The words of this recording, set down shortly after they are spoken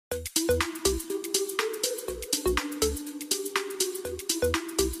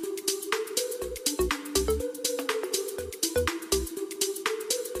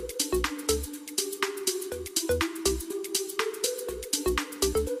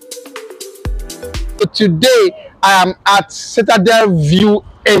So today I am at Citadel Views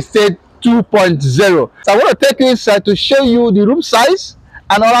Estate 2.0. So I want to take you inside to show you the room size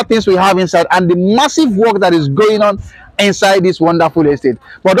and other things we have inside and the massive work that is going on inside this wonderful estate.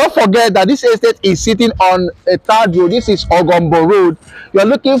 But don't forget that this estate is sitting on a third road. This is Ogombo Road. You're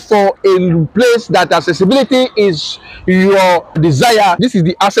looking for a place that accessibility is your desire. This is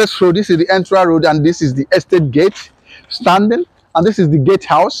the access road, this is the entrance road, and this is the estate gate standing, and this is the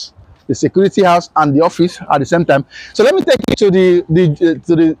gatehouse, the security house, and the office at the same time. So let me take you to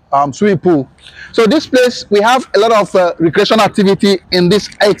the swimming pool. So this place, we have a lot of recreational activity in this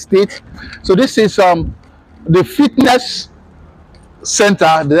estate. So this is the fitness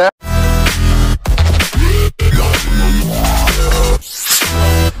center there.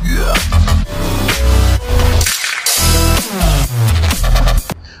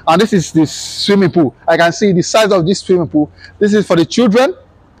 And this is the swimming pool. I can see the size of this swimming pool. This is for the children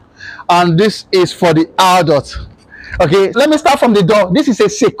and this is for the adults. Okay, let me start from the door. This is a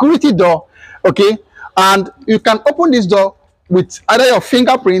security door. Okay, and you can open this door with either your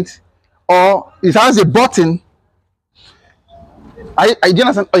fingerprint or it has a button. I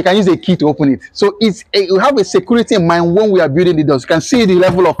understand, or you can use a key to open it. So you have a security in mind when we are building the doors. You can see the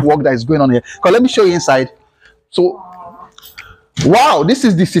level of work that is going on here. Because let me show you inside. So wow, this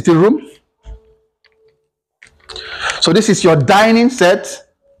is the sitting room. So this is your dining set.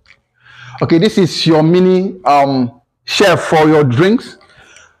 Okay, this is your mini shelf for your drinks.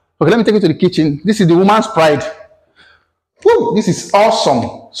 Okay, let me take you to the kitchen. This is the woman's pride. Woo, this is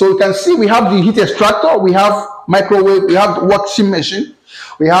awesome. So you can see we have the heat extractor, we have microwave, we have washing machine,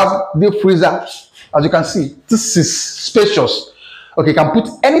 we have deep freezer. As you can see, this is spacious. Okay, you can put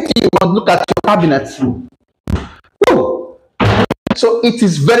anything you want. Look at your cabinet. Woo. So it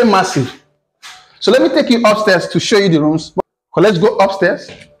is very massive. So let me take you upstairs to show you the rooms. So let's go upstairs.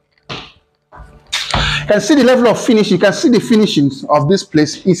 You can see the level of finish. You can see the finishings of this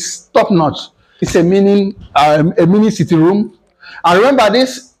place is top notch. It's a mini sitting room. And remember,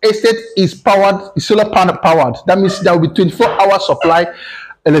 this estate is powered, is solar panel powered. That means there will be 24-hour supply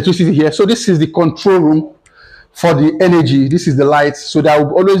electricity here. So this is the control room for the energy. This is the light. So there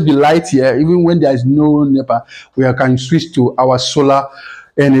will always be light here, even when there is no NEPA. We can switch to our solar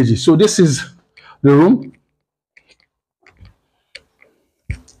energy. So this is the room.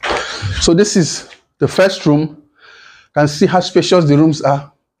 So this is the first room. You can see how spacious the rooms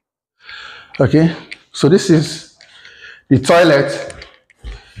are. Okay, so this is the toilet.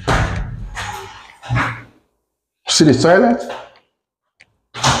 See the toilet?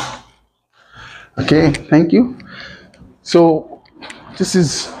 Okay, thank you. So this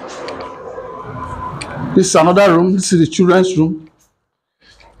is another room. This is the children's room.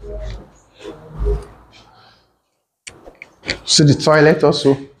 See the toilet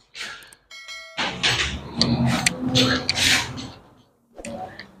also.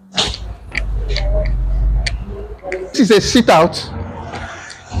 This is a sit out.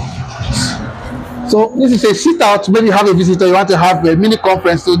 So this is a sit out. Maybe you have a visitor, you want to have a mini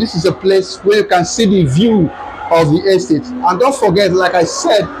conference. So this is a place where you can see the view of the estate. And don't forget, like I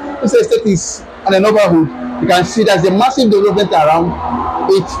said, this estate is on a neighborhood. You can see there's a massive development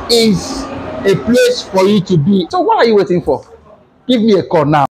around. It is a place for you to be. So what are you waiting for? Give me a call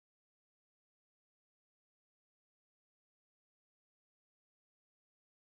now.